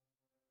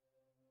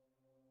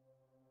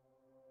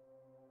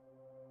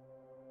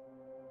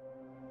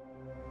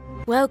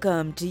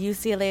Welcome to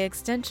UCLA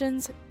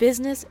Extension's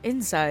Business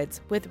Insights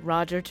with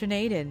Roger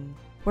Tornadin,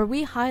 where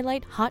we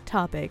highlight hot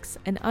topics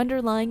and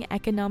underlying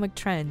economic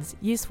trends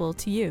useful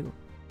to you.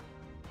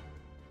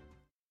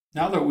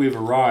 Now that we've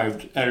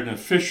arrived at an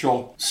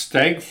official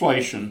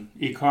stagflation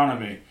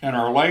economy and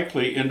are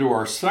likely into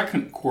our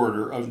second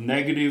quarter of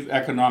negative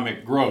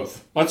economic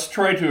growth, let's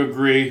try to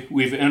agree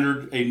we've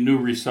entered a new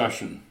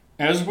recession.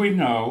 As we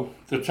know,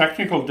 the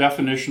technical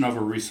definition of a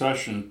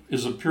recession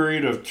is a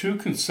period of 2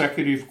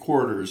 consecutive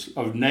quarters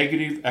of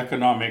negative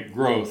economic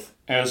growth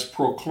as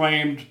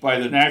proclaimed by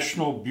the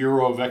National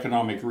Bureau of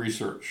Economic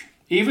Research.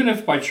 Even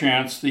if by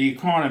chance the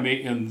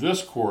economy in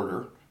this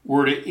quarter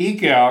were to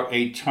eke out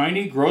a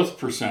tiny growth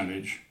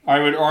percentage, I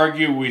would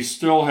argue we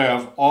still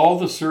have all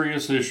the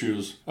serious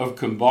issues of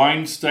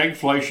combined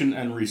stagflation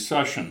and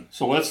recession.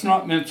 So let's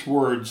not mince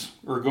words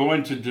or go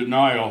into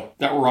denial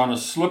that we're on a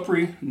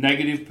slippery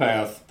negative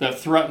path that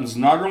threatens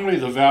not only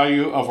the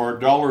value of our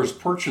dollar's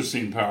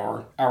purchasing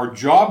power, our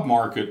job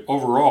market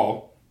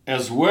overall,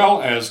 as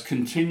well as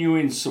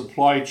continuing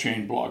supply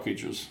chain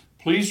blockages.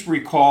 Please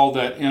recall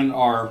that in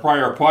our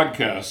prior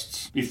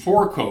podcasts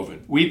before COVID,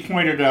 we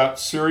pointed out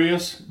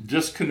serious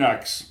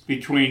disconnects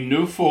between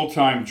new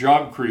full-time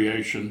job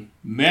creation,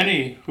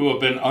 many who have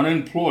been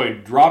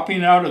unemployed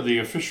dropping out of the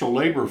official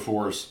labor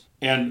force,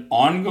 and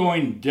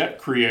ongoing debt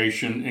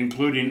creation,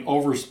 including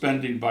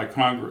overspending by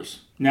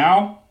Congress.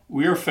 Now,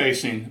 we are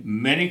facing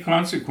many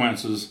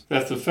consequences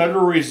that the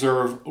Federal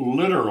Reserve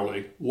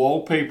literally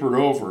wallpapered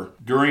over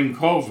during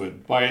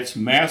COVID by its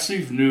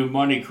massive new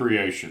money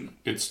creation.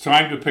 It's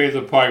time to pay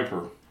the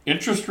piper.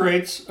 Interest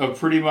rates of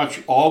pretty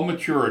much all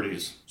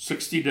maturities,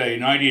 60-day,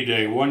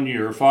 90-day,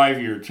 1-year,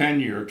 5-year,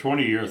 10-year,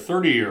 20-year,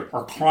 30-year,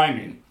 are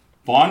climbing.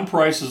 Bond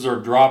prices are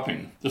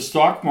dropping. The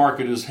stock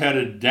market is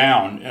headed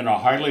down in a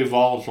highly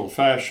volatile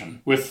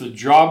fashion, with the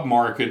job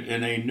market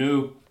in a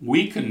new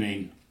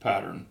weakening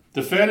pattern.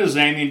 The Fed is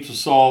aiming to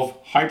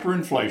solve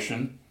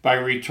hyperinflation by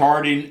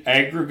retarding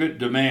aggregate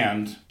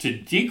demand to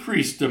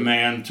decrease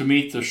demand to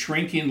meet the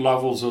shrinking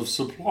levels of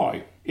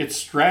supply. Its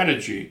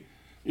strategy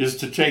is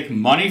to take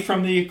money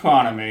from the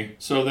economy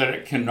so that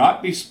it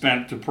cannot be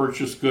spent to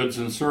purchase goods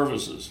and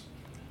services.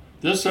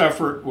 This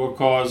effort will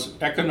cause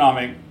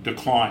economic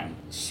decline,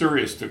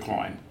 serious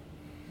decline.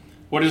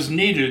 What is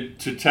needed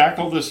to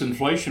tackle this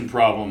inflation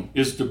problem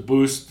is to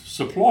boost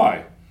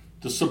supply.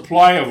 The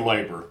supply of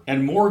labor,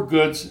 and more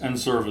goods and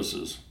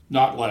services,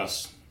 not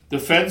less. The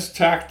Fed's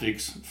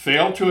tactics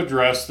fail to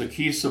address the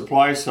key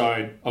supply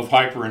side of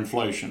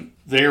hyperinflation.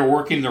 They are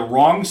working the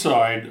wrong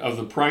side of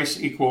the price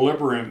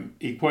equilibrium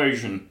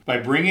equation by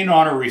bringing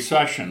on a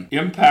recession,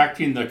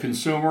 impacting the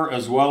consumer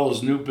as well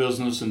as new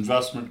business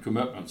investment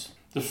commitments.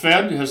 The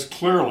Fed has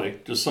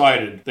clearly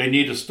decided they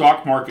need a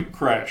stock market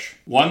crash,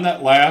 one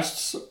that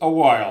lasts a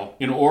while,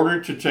 in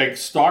order to take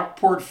stock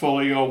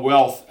portfolio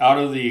wealth out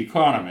of the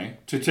economy,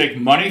 to take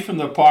money from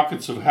the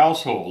pockets of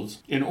households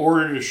in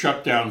order to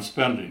shut down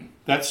spending.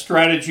 That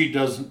strategy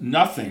does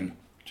nothing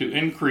to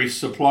increase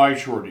supply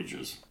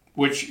shortages,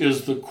 which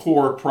is the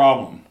core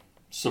problem,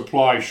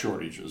 supply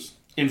shortages.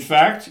 In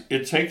fact,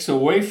 it takes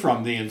away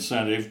from the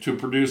incentive to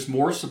produce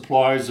more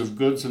supplies of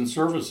goods and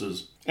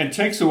services and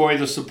takes away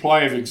the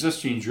supply of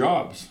existing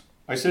jobs.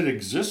 I said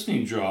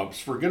existing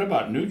jobs, forget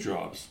about new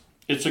jobs.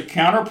 It's a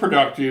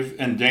counterproductive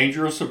and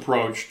dangerous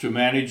approach to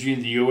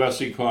managing the U.S.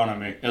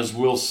 economy, as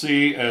we'll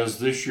see as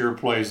this year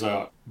plays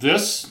out.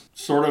 This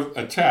sort of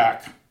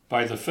attack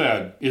by the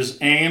Fed is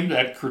aimed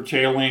at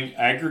curtailing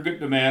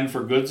aggregate demand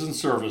for goods and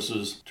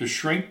services to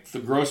shrink the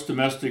gross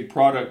domestic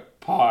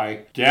product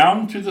pie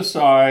down to the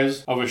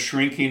size of a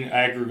shrinking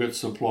aggregate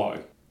supply.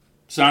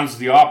 Sounds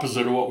the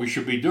opposite of what we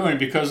should be doing,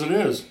 because it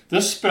is.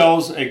 This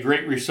spells a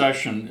great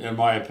recession, in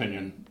my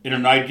opinion. In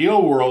an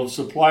ideal world,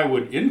 supply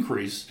would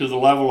increase to the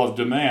level of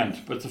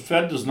demand, but the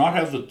Fed does not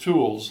have the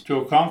tools to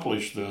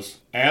accomplish this.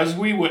 As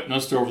we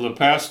witnessed over the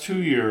past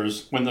 2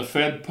 years, when the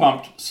Fed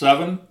pumped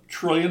 $7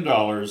 trillion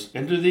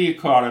into the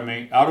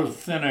economy out of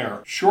thin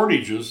air,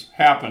 shortages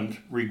happened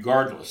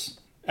regardless.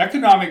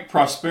 Economic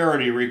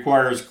prosperity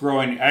requires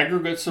growing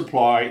aggregate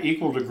supply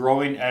equal to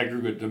growing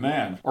aggregate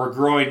demand, or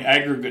growing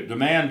aggregate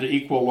demand to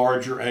equal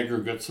larger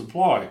aggregate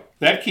supply.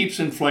 That keeps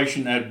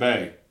inflation at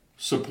bay,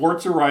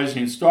 supports a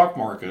rising stock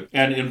market,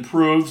 and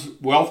improves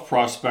wealth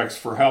prospects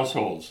for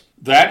households.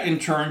 That in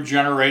turn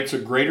generates a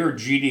greater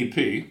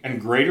GDP and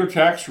greater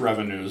tax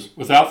revenues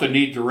without the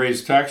need to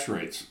raise tax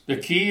rates. The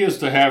key is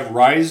to have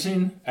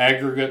rising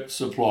aggregate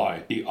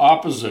supply. The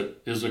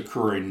opposite is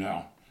occurring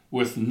now,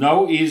 with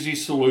no easy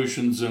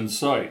solutions in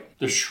sight.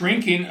 The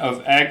shrinking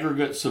of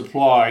aggregate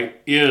supply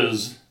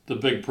is the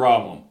big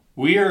problem.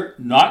 We are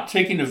not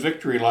taking a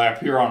victory lap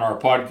here on our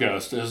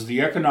podcast, as the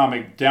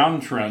economic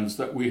downtrends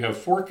that we have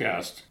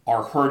forecast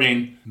are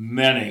hurting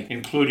many,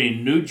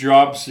 including new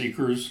job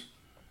seekers,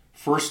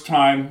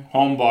 first-time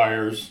home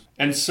buyers,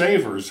 and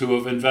savers who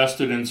have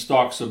invested in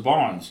stocks of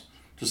bonds,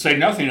 to say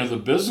nothing of the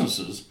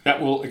businesses that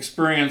will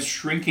experience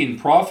shrinking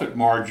profit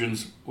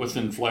margins with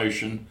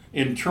inflation,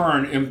 in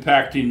turn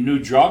impacting new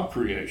job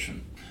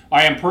creation.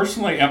 I am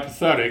personally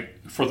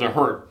empathetic for the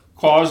hurt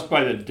caused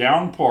by the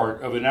down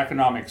part of an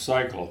economic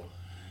cycle,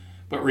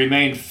 but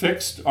remain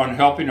fixed on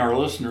helping our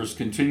listeners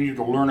continue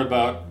to learn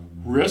about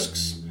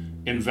risks,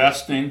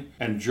 investing,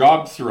 and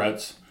job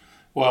threats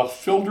while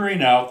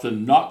filtering out the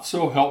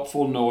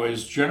not-so-helpful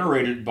noise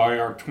generated by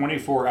our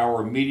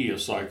 24-hour media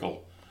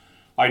cycle.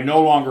 I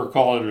no longer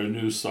call it a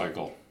news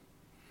cycle.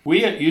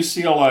 We at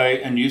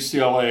UCLA and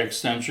UCLA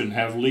Extension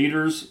have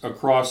leaders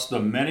across the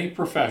many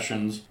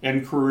professions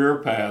and career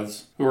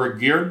paths who are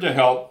geared to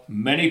help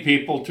many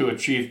people to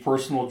achieve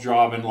personal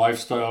job and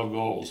lifestyle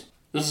goals.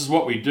 This is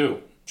what we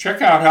do.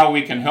 Check out how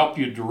we can help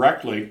you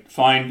directly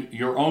find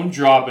your own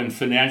job and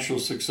financial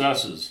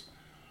successes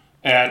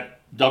at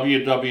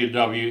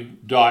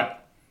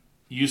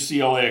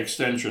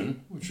www.uclaextension,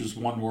 which is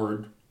one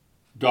word,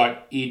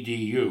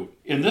 .edu.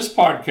 In this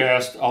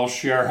podcast, I'll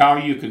share how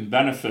you can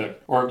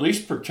benefit or at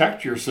least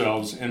protect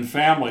yourselves and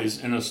families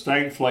in a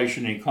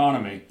stagflation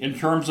economy in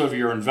terms of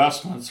your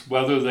investments,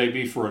 whether they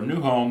be for a new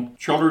home,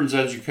 children's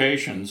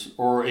educations,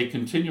 or a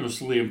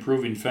continuously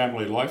improving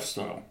family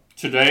lifestyle.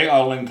 Today,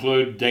 I'll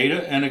include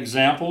data and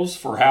examples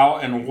for how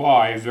and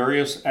why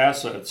various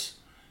assets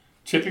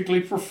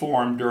typically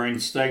perform during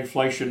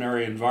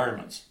stagflationary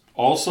environments.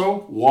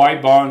 Also, why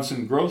bonds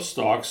and growth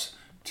stocks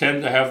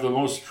tend to have the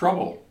most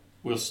trouble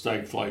with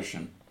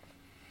stagflation.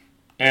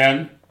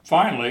 And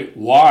finally,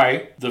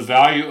 why the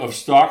value of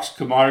stocks,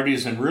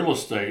 commodities, and real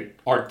estate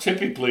are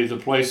typically the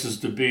places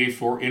to be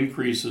for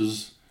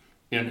increases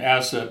in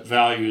asset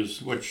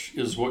values, which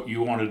is what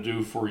you want to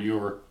do for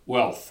your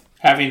wealth.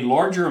 Having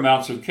larger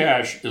amounts of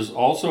cash is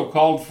also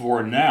called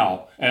for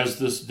now, as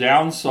this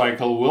down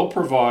cycle will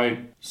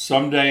provide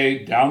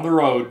someday down the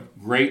road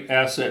great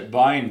asset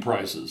buying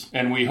prices.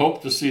 And we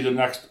hope to see the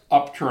next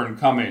upturn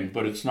coming,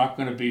 but it's not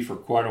going to be for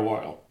quite a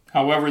while.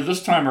 However,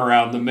 this time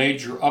around, the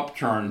major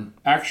upturn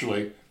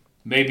actually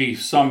may be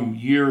some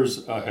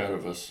years ahead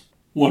of us.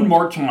 One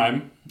more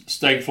time,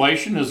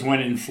 stagflation is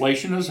when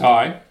inflation is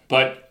high,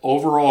 but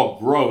overall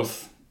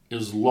growth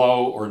is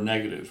low or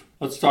negative.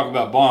 Let's talk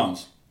about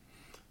bonds.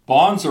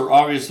 Bonds are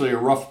obviously a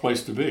rough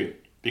place to be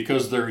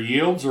because their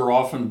yields are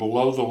often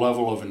below the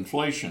level of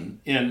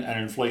inflation in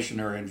an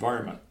inflationary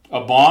environment.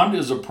 A bond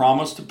is a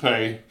promise to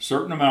pay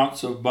certain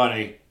amounts of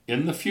money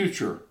in the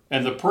future,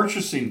 and the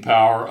purchasing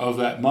power of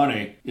that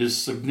money is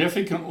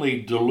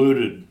significantly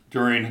diluted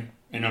during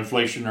an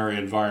inflationary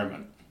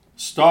environment.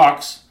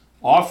 Stocks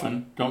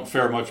often don't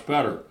fare much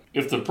better.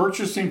 If the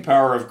purchasing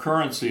power of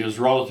currency is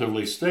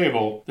relatively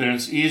stable, then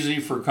it's easy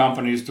for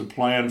companies to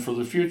plan for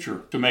the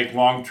future, to make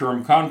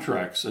long-term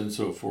contracts and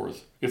so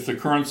forth. If the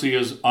currency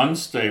is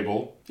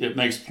unstable, it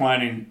makes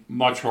planning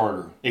much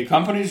harder. A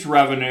company's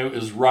revenue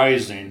is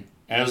rising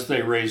as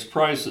they raise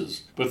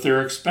prices, but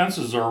their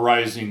expenses are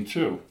rising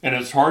too, and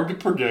it's hard to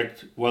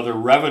predict whether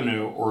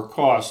revenue or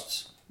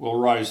costs will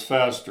rise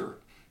faster.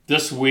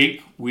 This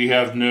week, we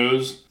have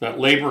news that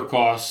labor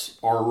costs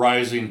are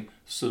rising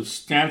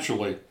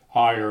substantially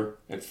higher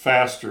and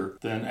faster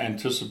than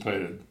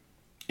anticipated.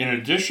 In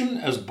addition,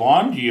 as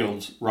bond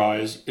yields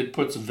rise, it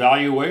puts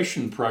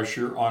valuation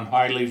pressure on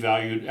highly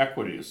valued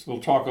equities.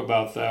 We'll talk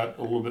about that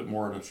a little bit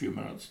more in a few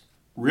minutes.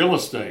 Real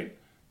estate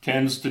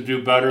tends to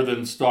do better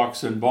than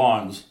stocks and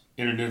bonds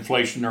in an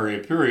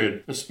inflationary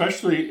period,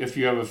 especially if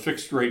you have a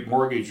fixed-rate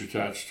mortgage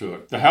attached to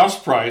it. The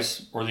house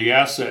price or the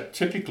asset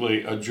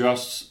typically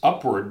adjusts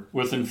upward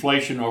with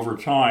inflation over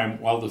time,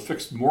 while the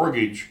fixed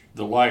mortgage,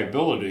 the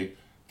liability,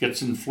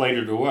 gets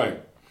inflated away.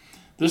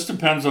 This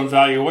depends on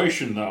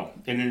valuation, though.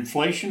 In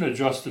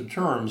inflation-adjusted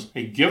terms,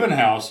 a given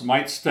house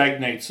might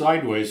stagnate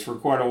sideways for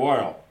quite a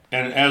while.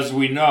 And as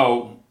we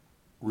know,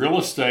 real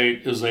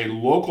estate is a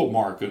local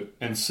market,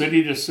 and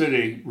city to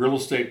city, real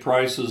estate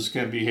prices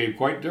can behave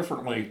quite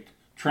differently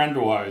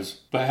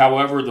trend-wise. But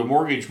however, the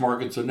mortgage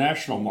market's a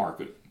national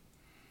market.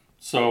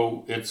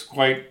 So it's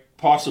quite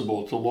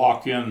possible to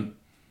lock in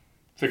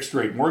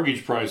fixed-rate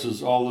mortgage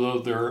prices, although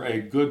they're a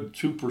good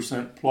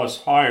 2%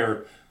 plus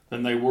higher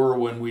than they were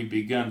when we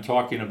began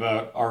talking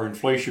about our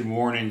inflation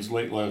warnings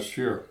late last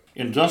year.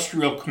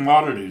 Industrial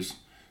commodities,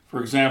 for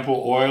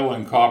example, oil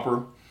and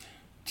copper,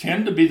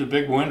 tend to be the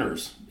big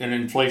winners in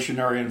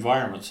inflationary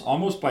environments.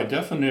 Almost by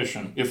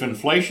definition, if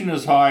inflation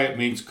is high, it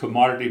means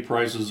commodity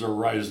prices are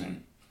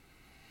rising.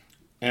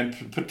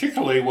 And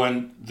particularly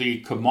when the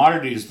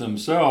commodities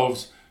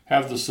themselves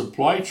have the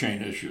supply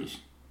chain issues.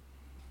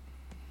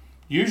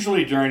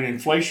 Usually during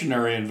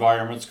inflationary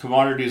environments,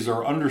 commodities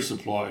are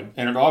undersupplied,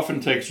 and it often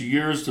takes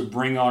years to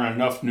bring on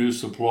enough new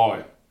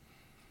supply.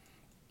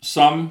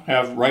 Some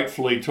have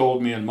rightfully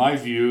told me, in my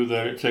view,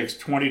 that it takes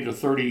 20 to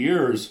 30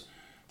 years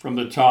from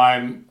the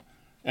time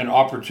an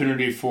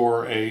opportunity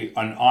for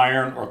an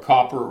iron or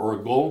copper or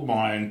a gold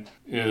mine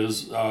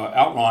is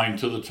outlined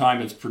to the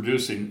time it's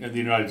producing in the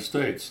United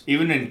States.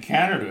 Even in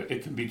Canada,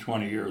 it can be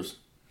 20 years.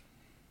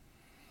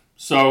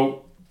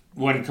 So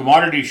when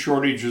commodity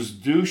shortages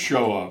do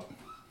show up,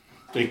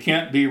 they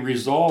can't be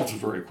resolved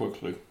very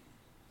quickly.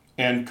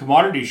 And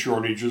commodity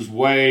shortages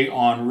weigh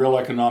on real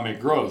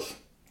economic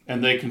growth.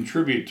 and they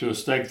contribute to a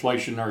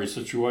stagflationary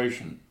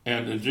situation.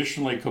 And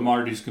additionally,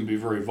 commodities can be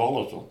very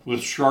volatile,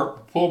 with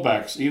sharp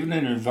pullbacks even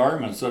in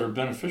environments that are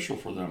beneficial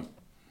for them.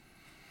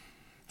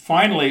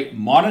 Finally,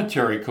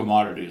 monetary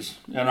commodities,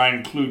 and I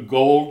include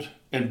gold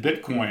and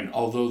Bitcoin,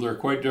 although they're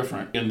quite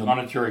different in the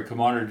monetary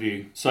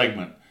commodity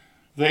segment.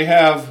 They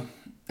have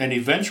an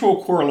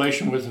eventual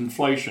correlation with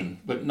inflation,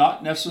 but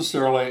not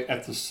necessarily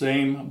at the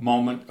same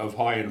moment of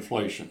high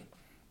inflation,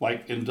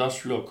 like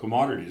industrial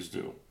commodities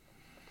do.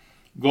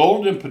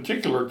 Gold in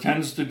particular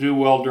tends to do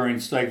well during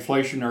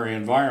stagflationary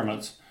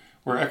environments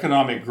where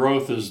economic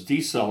growth is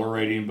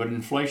decelerating but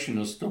inflation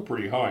is still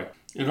pretty high.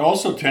 It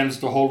also tends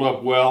to hold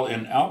up well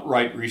in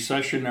outright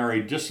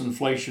recessionary,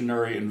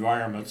 disinflationary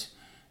environments,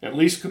 at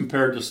least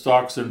compared to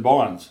stocks and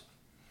bonds.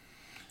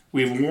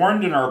 We've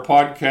warned in our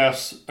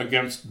podcasts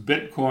against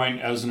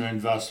Bitcoin as an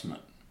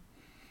investment.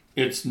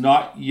 It's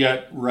not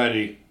yet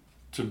ready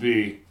to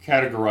be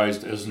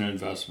categorized as an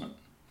investment.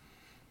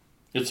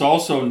 It's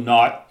also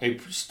not a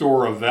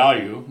store of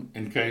value,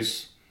 in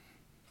case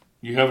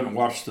you haven't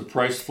watched the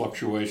price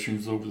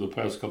fluctuations over the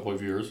past couple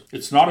of years.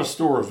 It's not a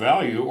store of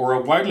value or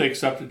a widely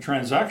accepted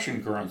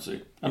transaction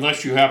currency,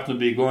 unless you happen to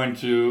be going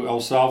to El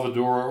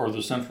Salvador or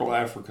the Central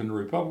African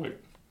Republic.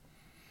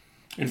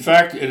 In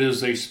fact, it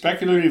is a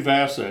speculative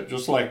asset,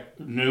 just like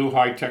new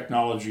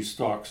high-technology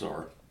stocks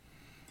are.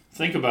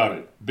 Think about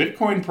it.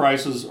 Bitcoin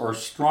prices are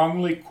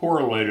strongly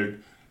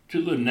correlated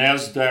to the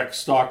NASDAQ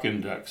stock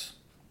index.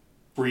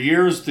 For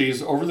years,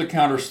 these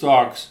over-the-counter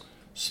stocks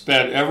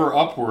sped ever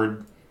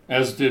upward,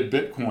 as did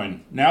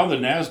Bitcoin. Now the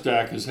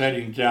NASDAQ is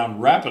heading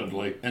down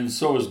rapidly, and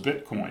so is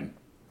Bitcoin.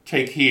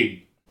 Take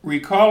heed.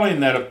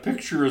 Recalling that a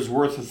picture is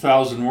worth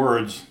 1,000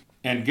 words,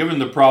 and given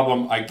the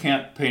problem I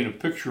can't paint a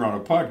picture on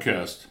a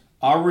podcast,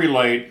 I'll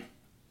relate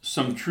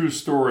some true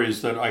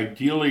stories that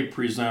ideally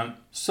present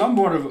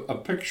somewhat of a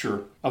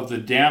picture of the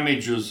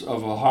damages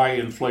of a high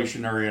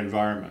inflationary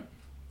environment.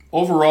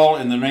 Overall,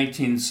 in the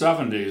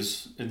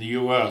 1970s in the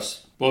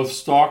U.S., both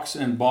stocks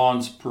and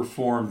bonds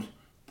performed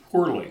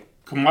poorly.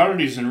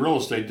 Commodities and real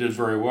estate did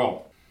very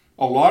well.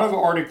 A lot of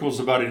articles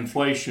about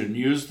inflation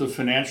used the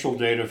financial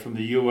data from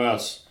the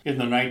U.S. in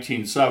the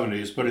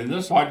 1970s, but in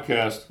this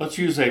podcast, let's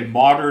use a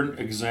modern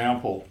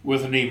example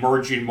with an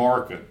emerging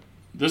market.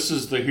 This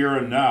is the here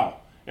and now,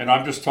 and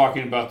I'm just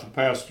talking about the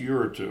past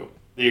year or two.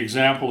 The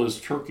example is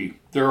Turkey.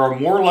 There are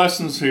more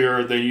lessons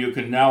here than you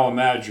can now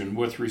imagine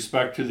with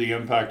respect to the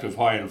impact of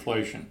high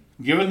inflation.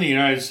 Given the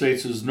United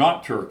States is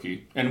not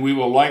Turkey, and we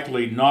will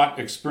likely not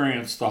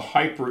experience the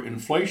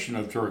hyperinflation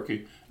of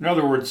Turkey, in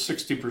other words,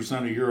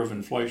 60% a year of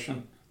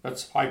inflation,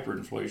 that's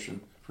hyperinflation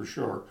for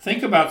sure.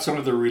 Think about some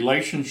of the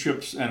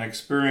relationships and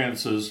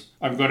experiences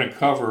I'm going to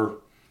cover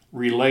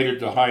related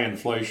to high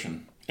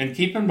inflation. And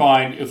keep in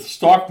mind, if the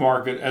stock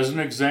market, as an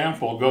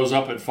example, goes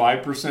up at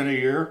 5% a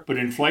year, but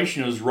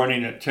inflation is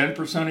running at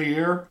 10% a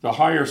year, the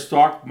higher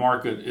stock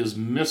market is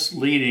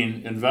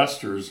misleading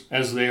investors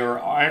as they are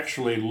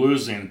actually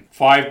losing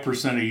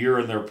 5% a year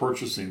in their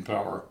purchasing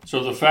power.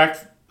 So the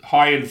fact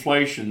high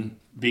inflation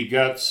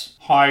begets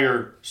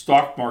higher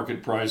stock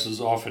market prices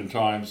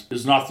oftentimes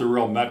is not the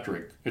real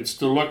metric. It's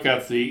to look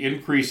at the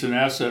increase in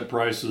asset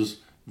prices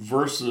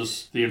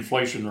versus the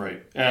inflation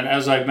rate. And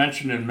as I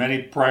mentioned in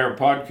many prior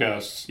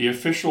podcasts, the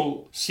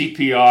official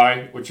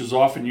CPI, which is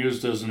often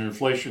used as an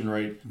inflation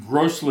rate,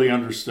 grossly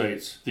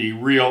understates the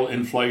real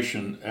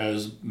inflation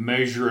as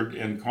measured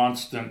in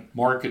constant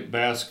market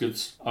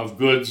baskets of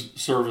goods,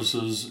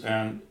 services,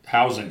 and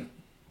housing.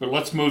 But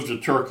let's move to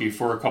Turkey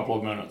for a couple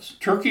of minutes.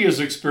 Turkey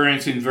is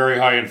experiencing very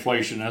high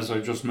inflation, as I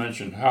just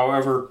mentioned.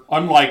 However,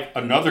 unlike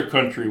another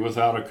country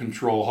without a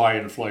control high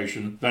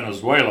inflation,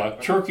 Venezuela,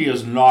 Turkey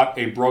is not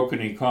a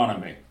broken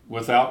economy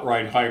with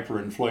outright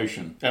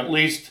hyperinflation, at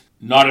least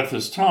not at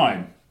this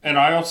time. And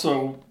I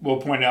also will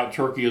point out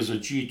Turkey is a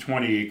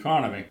G20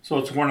 economy, so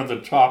it's one of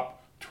the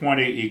top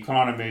 20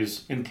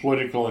 economies in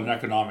political and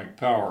economic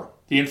power.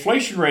 The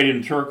inflation rate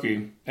in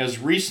Turkey, as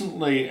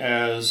recently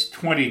as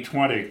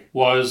 2020,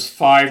 was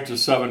 5 to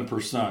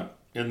 7%,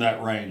 in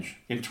that range.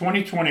 In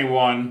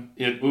 2021,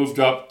 it moved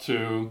up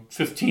to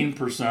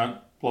 15%,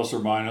 plus or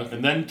minus,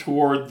 and then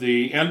toward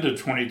the end of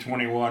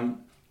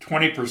 2021,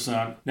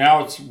 20%.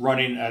 Now it's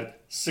running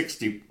at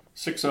 60%.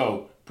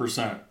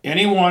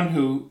 Anyone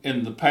who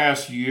in the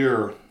past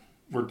year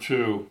or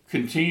two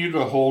continue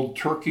to hold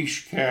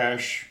Turkish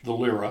cash, the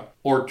lira,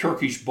 or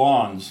Turkish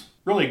bonds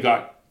really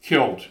got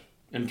killed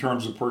in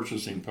terms of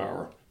purchasing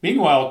power.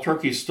 Meanwhile,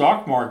 Turkey's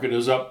stock market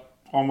is up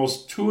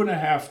almost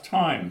 2.5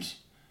 times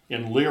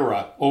in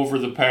lira over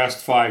the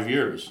past 5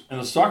 years. And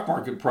the stock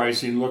market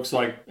pricing looks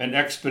like an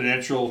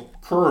exponential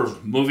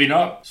curve moving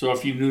up. So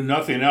if you knew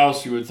nothing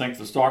else, you would think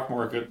the stock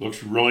market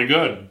looks really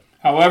good.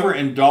 However,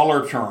 in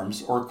dollar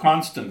terms or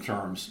constant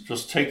terms,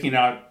 just taking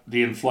out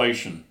the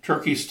inflation,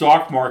 Turkey's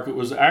stock market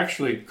was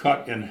actually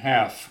cut in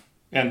half.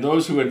 And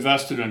those who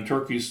invested in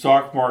Turkey's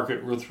stock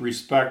market with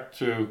respect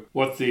to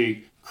what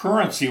the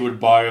currency would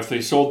buy if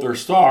they sold their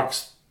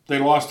stocks, they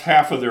lost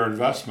half of their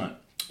investment.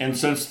 And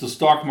since the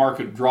stock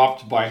market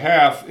dropped by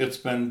half, it's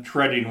been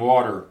treading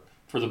water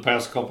for the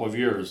past couple of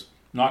years.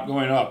 not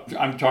going up.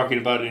 I'm talking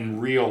about in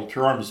real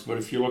terms, but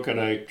if you look at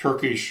a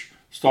Turkish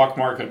stock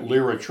market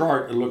lira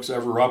chart, it looks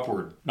ever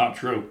upward. Not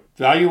true.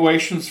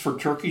 Valuations for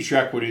Turkish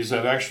equities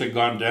have actually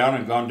gone down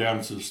and gone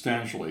down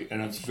substantially,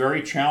 and it's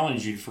very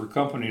challenging for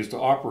companies to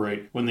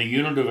operate when the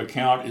unit of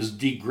account is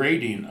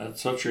degrading at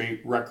such a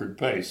record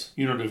pace,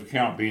 unit of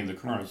account being the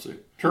currency.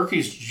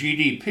 Turkey's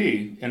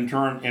GDP,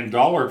 in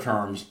dollar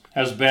terms,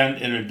 has been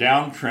in a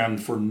downtrend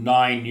for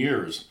 9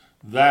 years.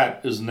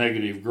 That is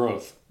negative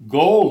growth.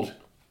 Gold,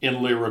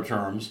 in lira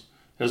terms,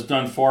 has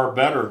done far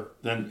better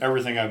than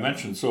everything I've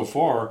mentioned so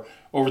far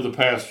over the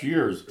past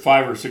years.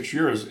 5 or 6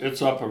 years,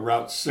 it's up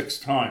about 6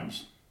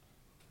 times.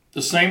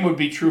 The same would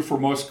be true for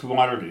most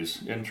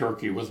commodities in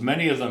Turkey, with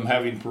many of them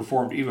having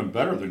performed even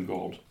better than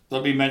gold.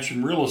 Let me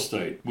mention real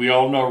estate. We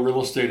all know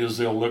real estate is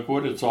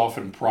illiquid. It's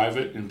often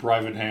private, in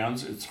private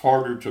hands. It's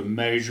harder to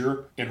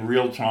measure in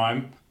real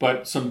time.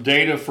 But some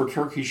data for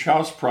Turkish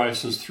house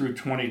prices through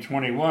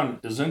 2021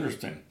 is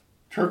interesting.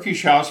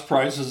 Turkish house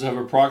prices have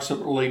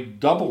approximately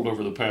doubled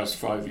over the past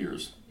 5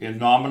 years in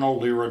nominal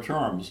lira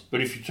terms.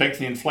 But if you take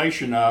the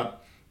inflation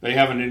out, they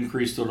haven't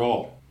increased at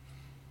all.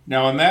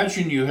 Now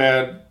imagine you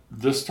had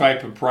this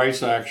type of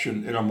price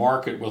action in a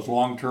market with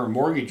long-term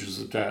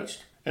mortgages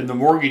attached. And the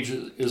mortgage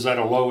is at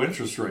a low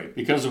interest rate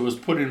because it was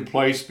put in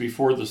place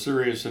before the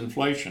serious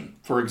inflation.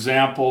 For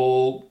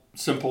example,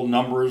 simple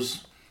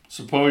numbers.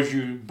 Suppose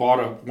you bought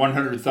a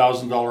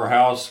 $100,000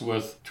 house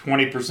with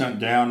 20%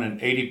 down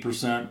and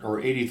 80% or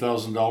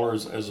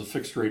 $80,000 as a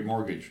fixed rate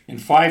mortgage. In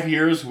 5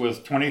 years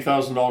with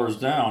 $20,000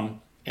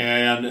 down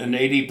and an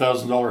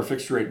 $80,000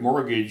 fixed rate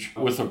mortgage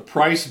with a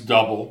price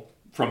double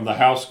from the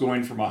house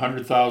going from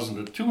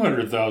 $100,000 to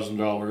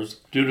 $200,000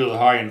 due to the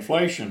high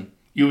inflation,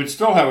 you would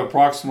still have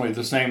approximately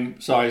the same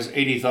size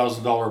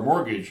 $80,000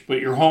 mortgage, but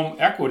your home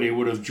equity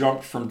would have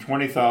jumped from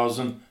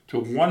 $20,000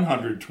 to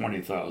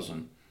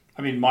 $120,000.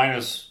 I mean,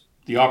 minus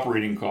the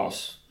operating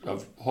costs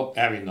of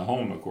having the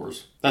home, of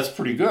course. That's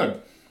pretty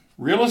good.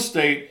 Real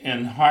estate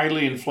in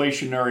highly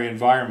inflationary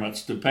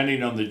environments,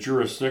 depending on the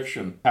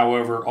jurisdiction,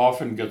 however,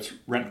 often gets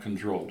rent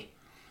controlled.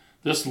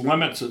 This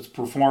limits its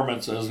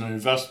performance as an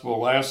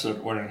investable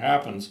asset when it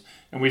happens,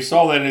 and we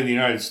saw that in the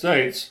United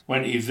States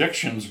when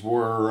evictions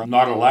were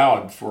not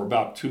allowed for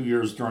about 2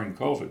 years during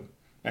COVID.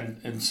 And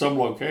in some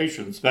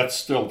locations, that's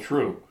still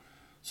true.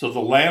 So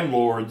the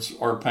landlords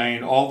are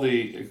paying all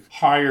the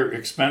higher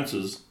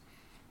expenses,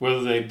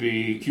 whether they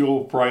be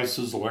fuel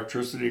prices,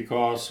 electricity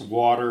costs,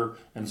 water,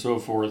 and so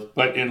forth.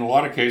 But in a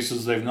lot of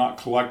cases, they've not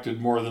collected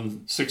more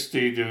than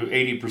 60 to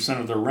 80%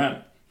 of their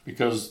rent,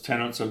 because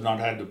tenants have not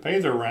had to pay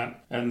their rent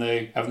and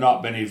they have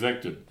not been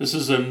evicted. This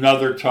is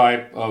another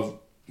type of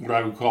what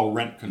I would call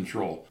rent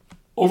control.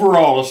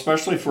 Overall,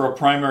 especially for a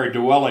primary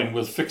dwelling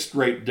with fixed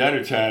rate debt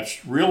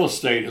attached, real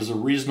estate is a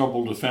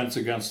reasonable defense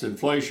against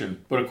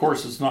inflation, but of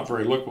course it's not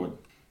very liquid.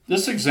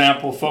 This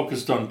example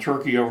focused on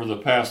Turkey over the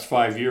past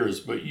 5 years,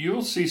 but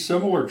you'll see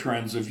similar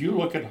trends if you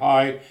look at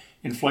high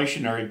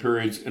inflationary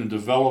periods in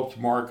developed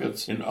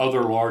markets in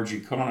other large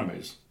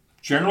economies.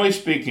 Generally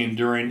speaking,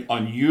 during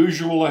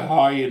unusually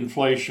high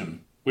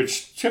inflation,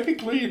 which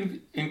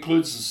typically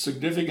includes a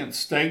significant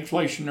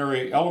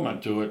stagflationary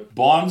element to it,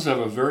 bonds have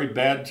a very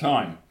bad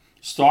time.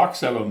 Stocks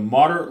have a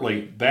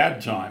moderately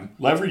bad time.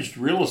 Leveraged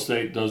real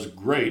estate does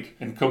great,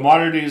 and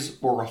commodities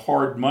or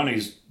hard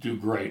monies do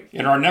great.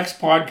 In our next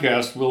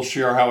podcast, we'll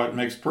share how it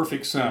makes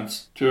perfect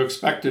sense to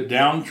expect a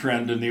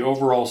downtrend in the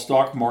overall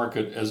stock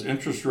market as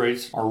interest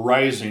rates are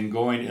rising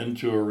going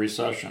into a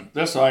recession.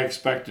 This I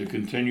expect to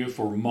continue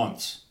for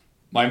months.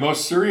 My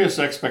most serious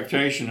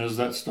expectation is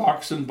that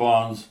stocks and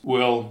bonds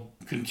will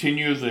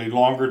continue the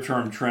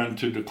longer-term trend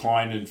to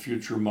decline in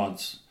future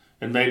months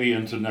and maybe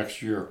into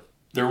next year.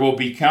 There will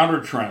be counter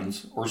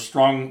trends or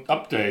strong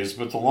up days,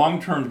 but the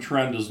long-term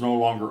trend is no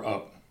longer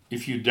up.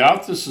 If you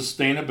doubt the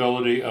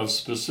sustainability of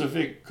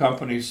specific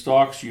company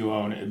stocks you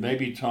own, it may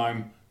be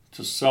time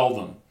to sell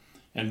them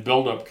and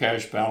build up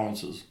cash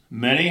balances.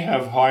 Many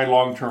have high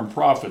long-term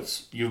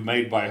profits you've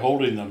made by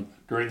holding them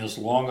during this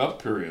long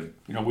up period.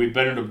 We've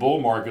been in a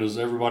bull market, as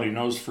everybody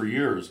knows, for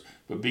years,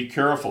 but be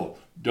careful.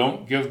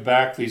 Don't give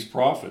back these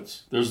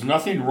profits. There's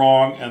nothing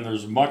wrong and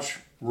there's much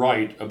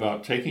right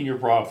about taking your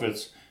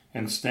profits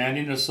and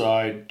standing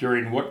aside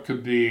during what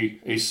could be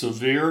a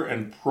severe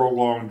and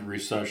prolonged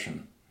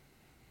recession.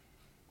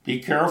 Be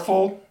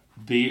careful,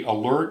 be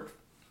alert,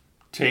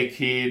 take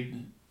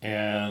heed,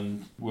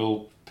 and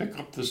we'll pick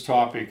up this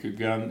topic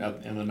again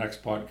in the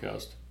next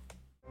podcast.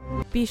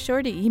 Be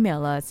sure to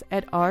email us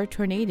at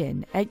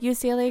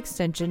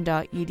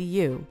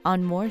rtornadin@uclaextension.edu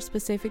on more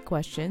specific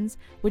questions,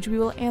 which we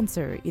will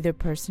answer either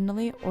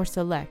personally or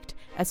select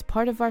as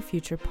part of our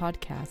future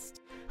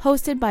podcast.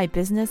 Hosted by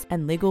Business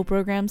and Legal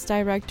Programs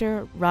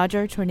Director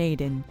Roger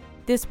Tornadin,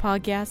 this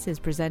podcast is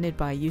presented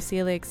by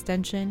UCLA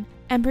Extension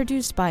and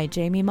produced by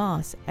Jamie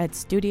Moss at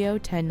Studio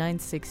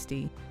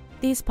 10960.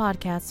 These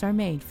podcasts are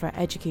made for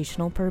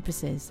educational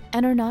purposes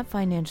and are not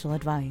financial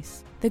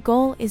advice. The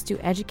goal is to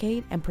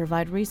educate and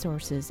provide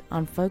resources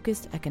on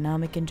focused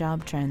economic and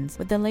job trends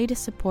with the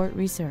latest support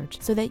research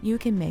so that you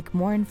can make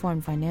more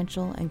informed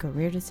financial and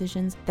career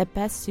decisions that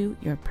best suit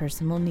your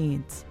personal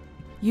needs.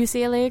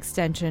 UCLA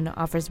Extension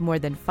offers more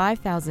than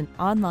 5,000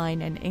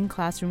 online and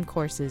in-classroom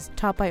courses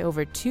taught by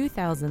over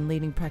 2,000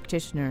 leading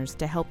practitioners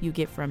to help you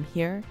get from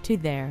here to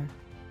there.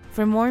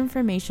 For more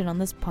information on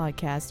this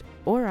podcast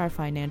or our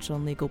financial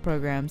and legal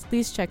programs,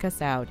 please check us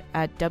out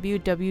at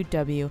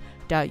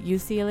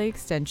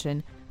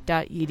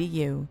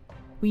www.uclaextension.edu.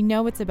 We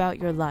know it's about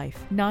your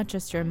life, not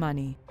just your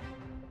money.